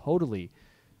 No, we totally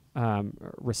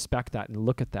respect that and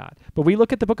look at that. But we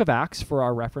look at the book of Acts for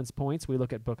our reference points. We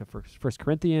look at book of First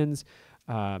Corinthians,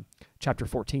 chapter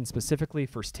 14 specifically,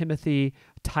 First Timothy,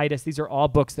 Titus. These are all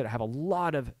books that have a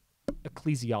lot of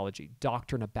ecclesiology,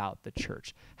 doctrine about the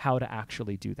church, how to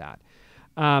actually do that,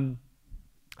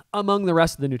 among the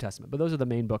rest of the New Testament. But those are the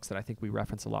main books that I think we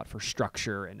reference a lot for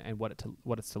structure and what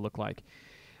it's to look like.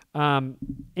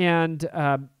 There's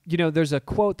a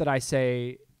quote that I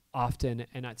say often,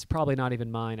 and it's probably not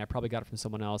even mine. I probably got it from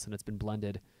someone else, and it's been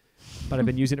blended, but I've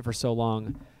been using it for so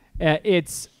long.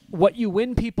 It's what you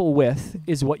win people with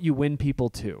is what you win people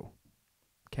to.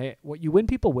 Okay? What you win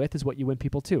people with is what you win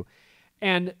people to.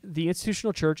 And the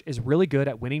institutional church is really good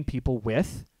at winning people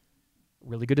with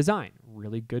really good design,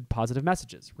 really good positive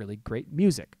messages, really great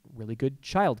music, really good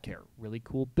childcare, really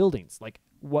cool buildings. Like,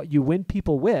 what you win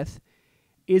people with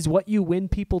is what you win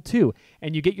people to.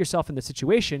 And you get yourself in the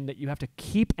situation that you have to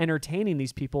keep entertaining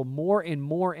these people more and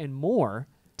more and more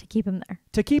To keep them there.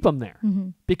 to keep them there Mm-hmm.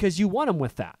 because you want them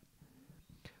with that.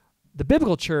 The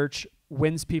biblical church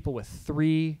wins people with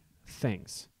three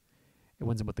things. It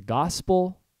wins them with the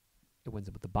gospel, it wins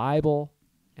them with the Bible,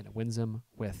 and it wins them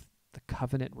with the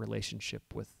covenant relationship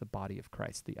with the body of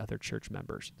Christ, the other church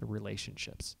members, the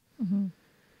relationships. Mm-hmm.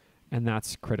 And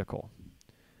that's critical.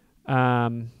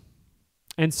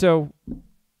 And so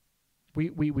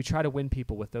we try to win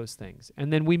people with those things.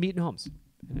 And then we meet in homes.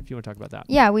 And if you want to talk about that.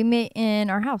 Yeah, we meet in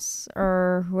our house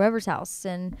or whoever's house.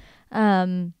 And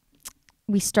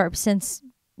we start, since,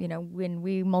 when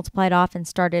we multiplied off and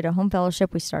started a home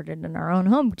fellowship, we started in our own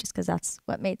home, just because that's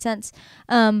what made sense.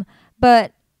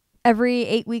 But every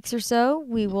 8 weeks or so,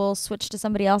 we will switch to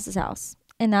somebody else's house.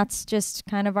 And that's just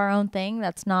kind of our own thing.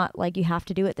 That's not like you have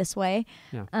to do it this way.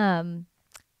 Yeah.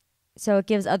 So it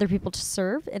gives other people to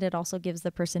serve, and it also gives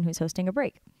the person who's hosting a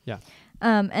break. Yeah.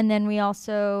 And then we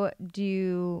also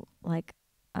do like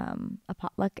a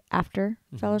potluck after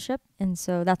fellowship, and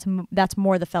so that's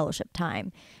more the fellowship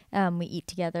time. We eat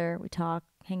together, we talk,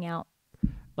 hang out.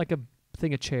 Like a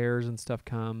thing of chairs and stuff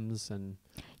comes, and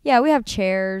Yeah, we have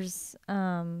chairs.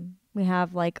 We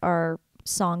have like our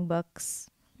songbooks.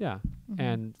 yeah. Mm-hmm.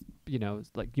 And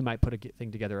like you might put a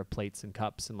thing together of plates and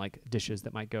cups and like dishes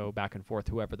that might go back and forth,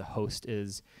 whoever the host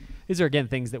is. These are, again,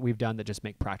 things that we've done that just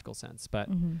make practical sense. But,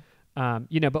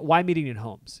 but why meeting in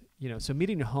homes? So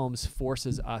meeting in homes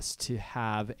forces us to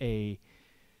have that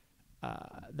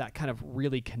kind of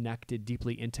really connected,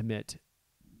 deeply intimate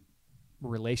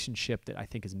relationship that I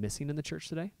think is missing in the church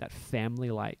today, that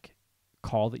family-like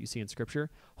call that you see in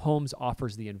Scripture. Homes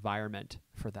offers the environment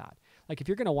for that. Like, if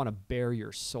you're going to want to bare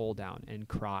your soul down and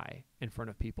cry in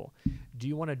front of people, do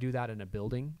you want to do that in a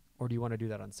building, or do you want to do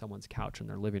that on someone's couch in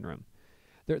their living room?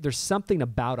 There's something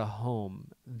about a home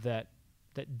that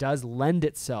does lend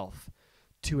itself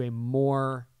to a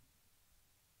more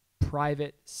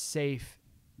private, safe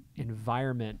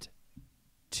environment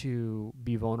to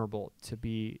be vulnerable, to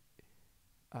be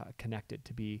connected,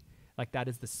 to be like, that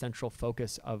is the central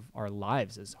focus of our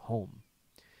lives, is home.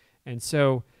 And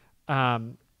so,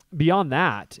 beyond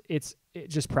that, it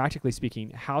just practically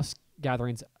speaking, house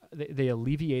gatherings, they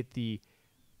alleviate the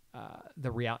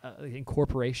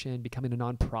incorporation, becoming a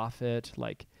nonprofit,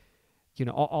 like,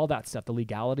 all that stuff, the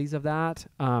legalities of that.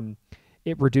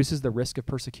 It reduces the risk of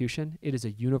persecution. It is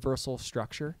a universal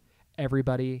structure.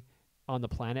 Everybody on the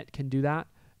planet can do that.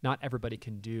 Not everybody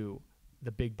can do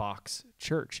the big box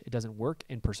church. It doesn't work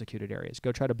in persecuted areas.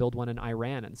 Go try to build one in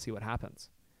Iran and see what happens.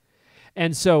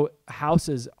 And so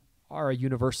houses are a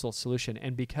universal solution.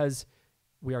 And because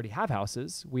we already have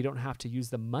houses, we don't have to use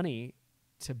the money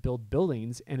to build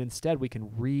buildings, and instead we can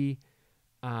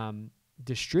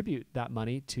distribute that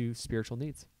money to spiritual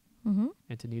needs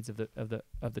and to needs of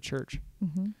the church.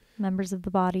 Members of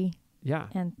the body. Yeah.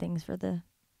 And things for the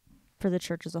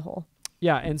church as a whole.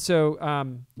 Yeah. And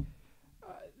so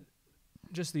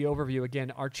just the overview again,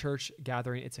 our church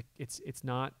gathering,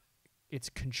 it's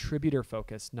contributor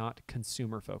focused, not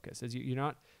consumer focused.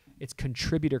 It's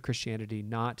contributor Christianity,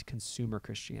 not consumer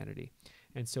Christianity.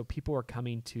 And so people are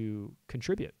coming to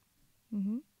contribute,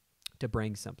 to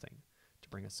bring something, to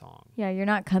bring a song. Yeah, you're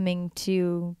not coming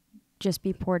to just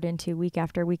be poured into week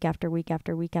after week after week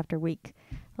after week after week.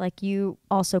 Like, you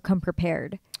also come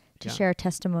prepared to share a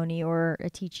testimony or a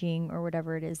teaching or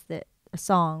whatever it is, that a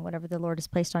song, whatever the Lord has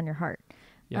placed on your heart.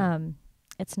 Yeah.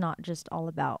 It's not just all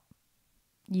about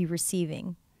you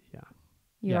receiving. Yeah.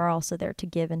 You are also there to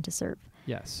give and to serve.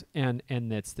 Yes. And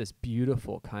it's this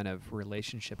beautiful kind of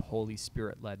relationship, Holy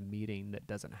Spirit-led meeting that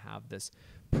doesn't have this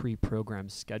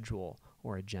pre-programmed schedule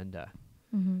or agenda.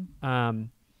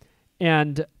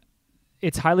 And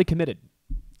it's highly committed.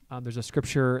 There's a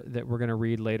scripture that we're going to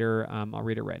read later. I'll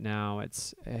read it right now.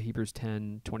 It's Hebrews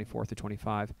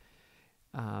 10:24-25.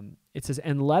 It says,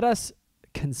 "And let us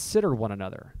consider one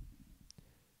another."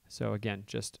 So again,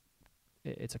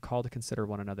 it's a call to consider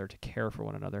one another, to care for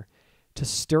one another, to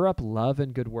stir up love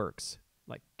and good works.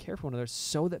 Like, care for one another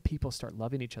so that people start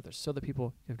loving each other, so that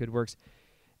people have good works,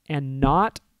 and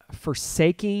not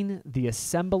forsaking the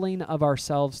assembling of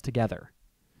ourselves together,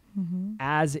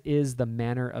 as is the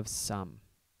manner of some.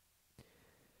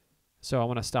 So I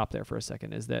want to stop there for a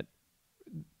second, is that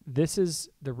this is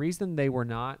the reason they were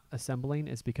not assembling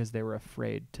is because they were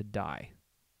afraid to die.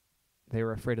 They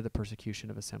were afraid of the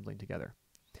persecution of assembling together.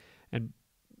 And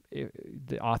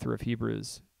the author of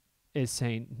Hebrews is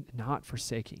saying, not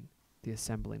forsaking the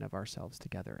assembling of ourselves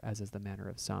together, as is the manner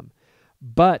of some,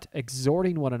 but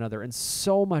exhorting one another, and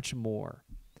so much more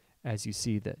as you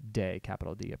see the day,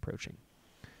 capital D, approaching.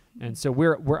 And so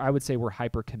I would say we're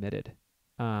hyper committed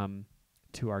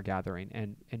to our gathering.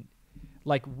 And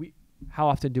like how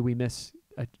often do we miss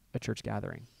a church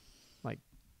gathering? Like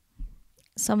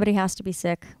Somebody has to be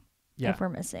sick yeah, if we're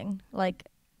missing. Like,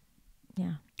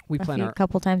 yeah. we plan a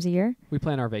couple times a year. We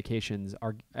plan our vacations.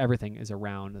 Everything is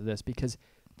around this because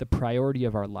the priority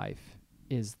of our life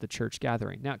is the church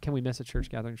gathering. Now, can we miss a church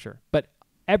gathering? Sure. But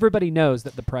everybody knows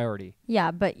that the priority.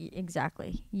 Yeah, but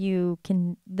exactly.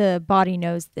 The body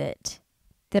knows that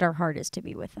our heart is to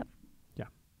be with them. Yeah.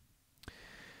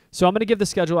 So I'm going to give the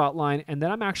schedule outline, and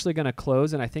then I'm actually going to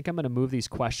close, and I think I'm going to move these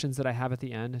questions that I have at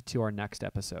the end to our next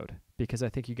episode because I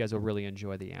think you guys will really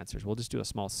enjoy the answers. We'll just do a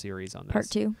small series on this.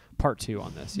 Part two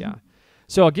on this, yeah.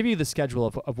 So I'll give you the schedule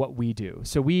of what we do.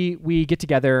 So we get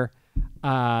together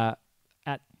at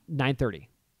 9:30.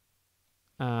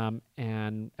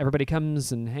 And everybody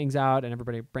comes and hangs out, and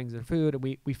everybody brings their food, and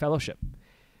we fellowship.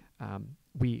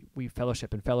 We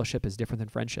fellowship, and fellowship is different than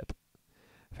friendship.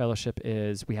 Fellowship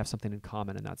is we have something in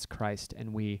common, and that's Christ,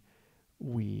 and we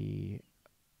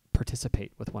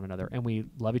participate with one another, and we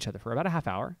love each other for about a half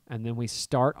hour, and then we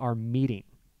start our meeting.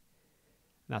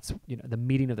 That's the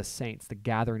meeting of the saints, the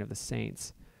gathering of the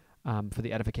saints, for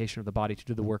the edification of the body to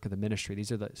do the work of the ministry.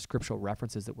 These are the scriptural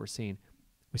references that we're seeing.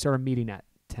 We start our meeting at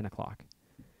 10 o'clock.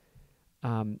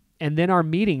 And then our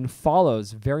meeting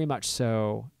follows very much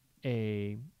so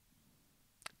a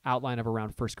outline of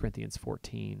around 1 Corinthians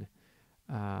 14,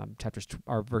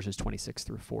 verses 26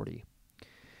 through 40.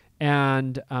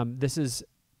 And this is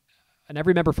an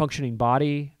every member functioning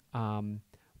body.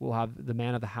 We'll have the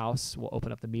man of the house will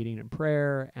open up the meeting in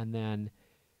prayer, and then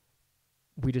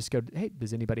we just go, hey,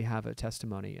 does anybody have a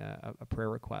testimony, a prayer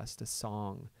request, a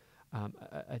song?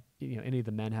 Any of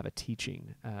the men have a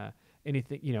teaching?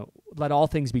 Anything, let all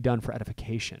things be done for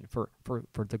edification, for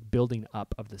the building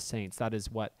up of the saints. That is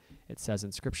what it says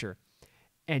in Scripture.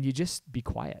 And you just be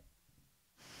quiet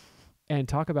and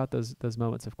talk about those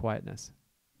moments of quietness.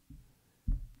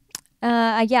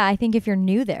 Yeah, I think if you're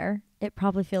new there, it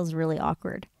probably feels really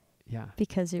awkward. Yeah.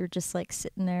 Because you're just like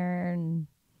sitting there and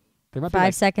there might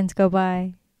 5 seconds go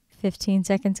by, 15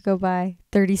 seconds go by,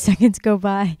 30 seconds go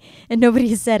by, and nobody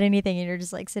has said anything, and you're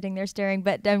just like sitting there staring.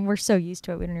 But we're so used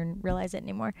to it, we don't even realize it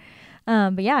anymore.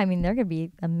 But yeah, I mean, there could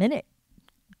be a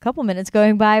couple minutes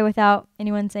going by without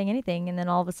anyone saying anything, and then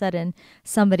all of a sudden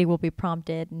somebody will be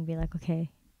prompted and be like,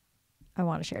 okay, I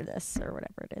want to share this, or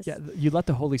whatever it is. Yeah, you let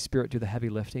the Holy Spirit do the heavy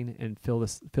lifting and fill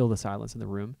the silence in the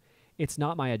room. It's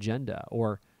not my agenda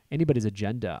or anybody's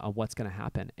agenda on what's going to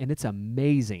happen. And it's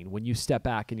amazing when you step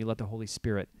back and you let the Holy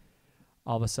Spirit,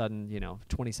 all of a sudden,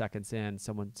 20 seconds in,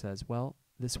 someone says, well,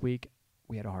 this week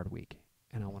we had a hard week,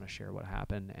 and I want to share what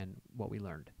happened and what we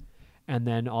learned. And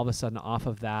then all of a sudden off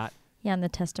of that. Yeah, and the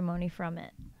testimony from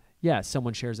it. Yeah,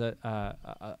 someone shares an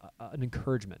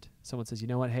encouragement. Someone says, you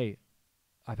know what, hey,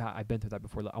 I've been through that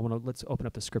before. Let's open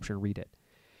up the Scripture and read it.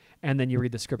 And then you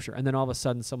read the Scripture, and then all of a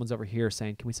sudden someone's over here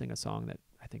saying, can we sing a song that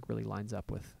I think really lines up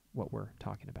with what we're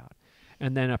talking about?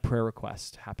 And then a prayer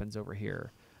request happens over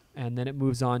here. And then it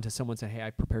moves on to someone saying, hey, I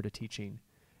prepared a teaching.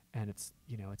 And it's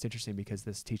interesting because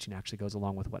this teaching actually goes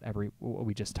along with what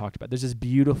we just talked about. There's this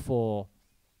beautiful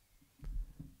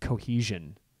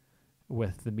cohesion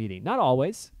with the meeting. Not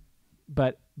always,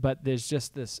 but there's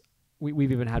just this,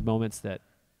 we've even had moments that,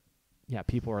 yeah,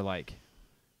 people are like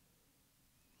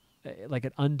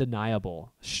an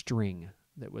undeniable string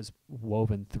that was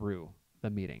woven through the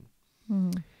meeting.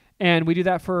 Mm-hmm. And we do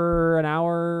that for an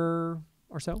hour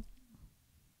or so,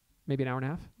 maybe an hour and a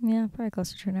half. Yeah, probably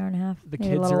closer to an hour and a half. The maybe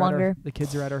kids a little are longer. the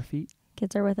kids are at our feet.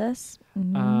 Kids are with us.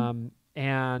 Mm-hmm.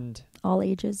 And all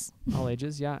ages. All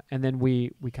ages, yeah. And then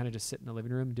we kind of just sit in the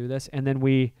living room and do this. And then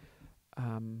we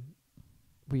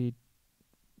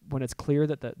when it's clear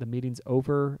that the meeting's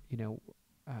over,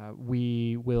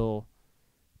 we will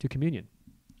do communion.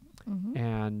 Mm-hmm.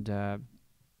 And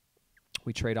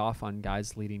we trade off on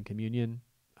guys leading communion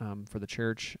for the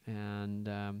church, and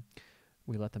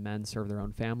we let the men serve their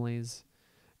own families.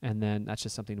 And then that's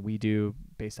just something we do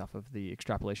based off of the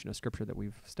extrapolation of Scripture that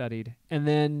we've studied. And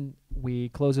then we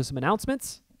close with some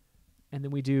announcements, and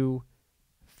then we do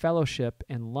fellowship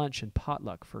and lunch and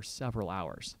potluck for several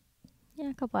hours.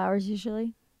 Yeah, a couple hours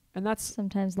usually. And that's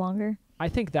sometimes longer. I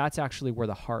think that's actually where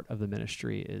the heart of the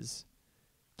ministry is.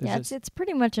 Yeah, it's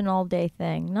pretty much an all day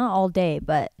thing. Not all day,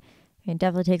 but it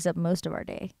definitely takes up most of our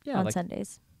day on like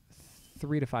Sundays.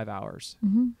 3 to 5 hours.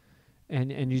 Mm-hmm.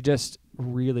 And you just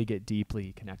really get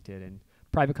deeply connected, and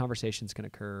private conversations can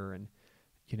occur, and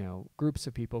groups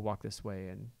of people walk this way,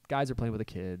 and guys are playing with the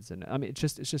kids, and I mean it's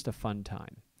just a fun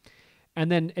time. And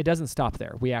then it doesn't stop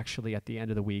there. We actually at the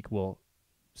end of the week will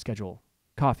schedule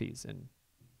coffees and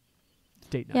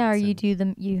date nights. Yeah, or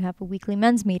you have a weekly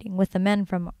men's meeting with the men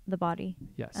from the body.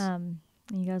 Yes. And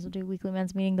you guys will do a weekly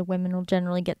men's meeting. The women will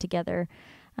generally get together.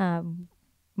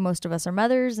 Most of us are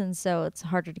mothers, and so it's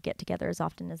harder to get together as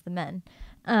often as the men.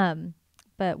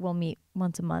 But we'll meet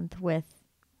once a month with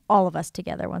all of us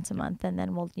together once a month, and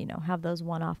then we'll, have those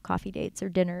one-off coffee dates or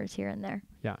dinners here and there.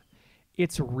 Yeah.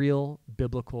 It's a real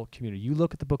biblical community. You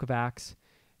look at the book of Acts,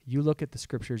 you look at the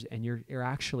scriptures, and you're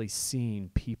actually seeing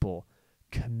people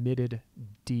committed,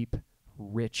 deep,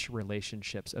 rich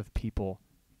relationships of people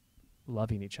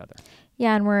loving each other.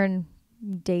 Yeah, and we're in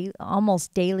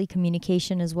almost daily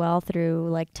communication as well through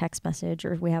like text message,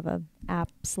 or we have a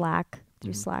app, Slack,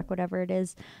 through Slack, whatever it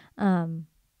is.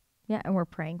 And we're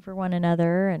praying for one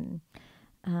another, and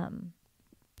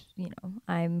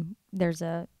there's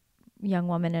a young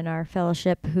woman in our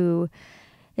fellowship who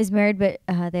is married, but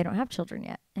they don't have children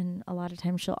yet. And a lot of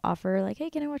times she'll offer like, hey,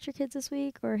 can I watch your kids this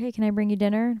week? Or, hey, can I bring you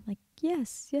dinner? I'm like,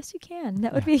 yes, you can.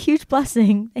 That would be a huge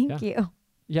blessing. Thank you.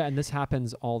 Yeah. And this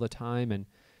happens all the time. And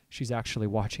she's actually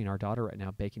watching our daughter right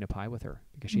now, baking a pie with her,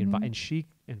 because she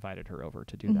invited her over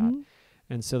to do that.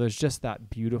 And so there's just that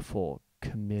beautiful,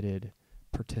 committed,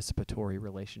 participatory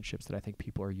relationships that I think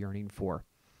people are yearning for.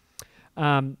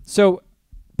 So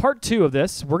part 2 of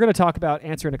this, we're going to talk about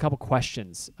answering a couple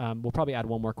questions. We'll probably add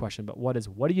one more question, but what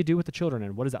do you do with the children,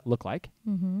 and what does that look like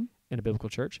in a biblical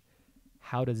church?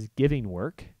 How does giving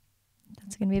work?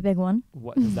 That's going to be a big one.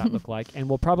 What does that look like? And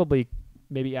we'll probably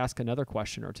maybe ask another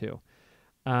question or two.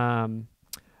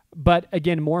 But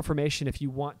again, more information if you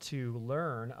want to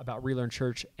learn about Relearn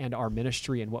Church and our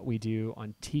ministry and what we do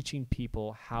on teaching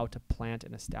people how to plant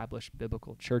and establish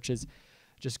biblical churches,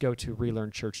 just go to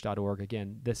relearnchurch.org.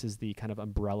 Again, this is the kind of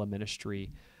umbrella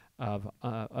ministry of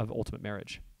Ultimate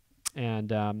Marriage.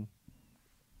 And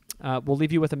we'll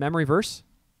leave you with a memory verse.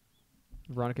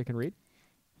 Veronica can read.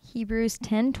 Hebrews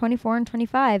 10:24 and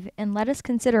 25, and let us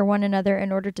consider one another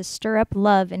in order to stir up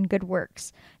love and good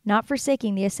works, not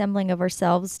forsaking the assembling of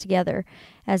ourselves together,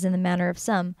 as in the manner of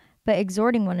some, but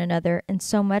exhorting one another, and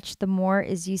so much the more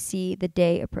as you see the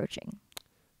day approaching.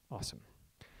 Awesome.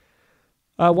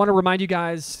 I want to remind you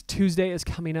guys, Tuesday is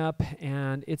coming up,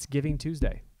 and it's Giving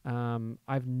Tuesday.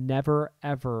 I've never,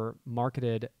 ever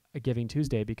marketed a Giving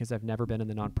Tuesday because I've never been in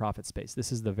the nonprofit space.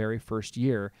 This is the very first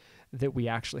year that we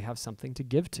actually have something to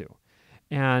give to.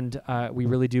 And we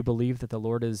really do believe that the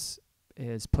Lord has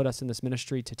put us in this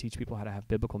ministry to teach people how to have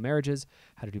biblical marriages,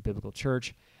 how to do biblical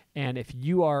church. And if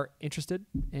you are interested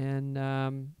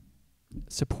in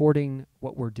supporting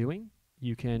what we're doing,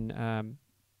 you can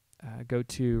go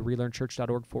to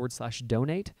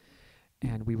relearnchurch.org/donate,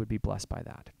 and we would be blessed by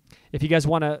that. If you guys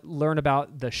want to learn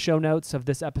about the show notes of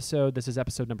this episode, this is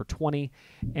episode number 20,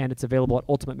 and it's available at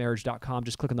ultimatemarriage.com.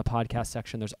 Just click on the podcast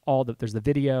section. There's the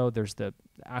video, there's the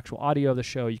actual audio of the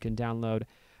show. You can download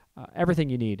everything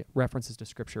you need, references to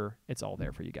scripture. It's all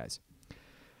there for you guys.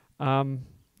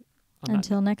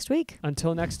 Until next week.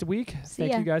 Until next week.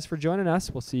 Thank you guys for joining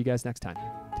us. We'll see you guys next time.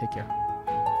 Take care.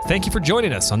 Thank you for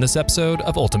joining us on this episode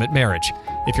of Ultimate Marriage.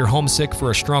 If you're homesick for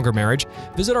a stronger marriage,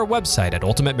 visit our website at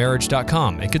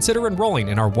ultimatemarriage.com and consider enrolling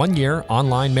in our 1-year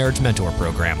online marriage mentor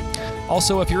program.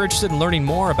 Also, if you're interested in learning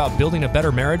more about building a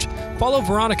better marriage, follow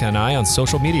Veronica and I on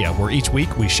social media, where each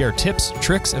week we share tips,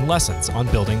 tricks, and lessons on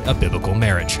building a biblical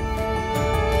marriage.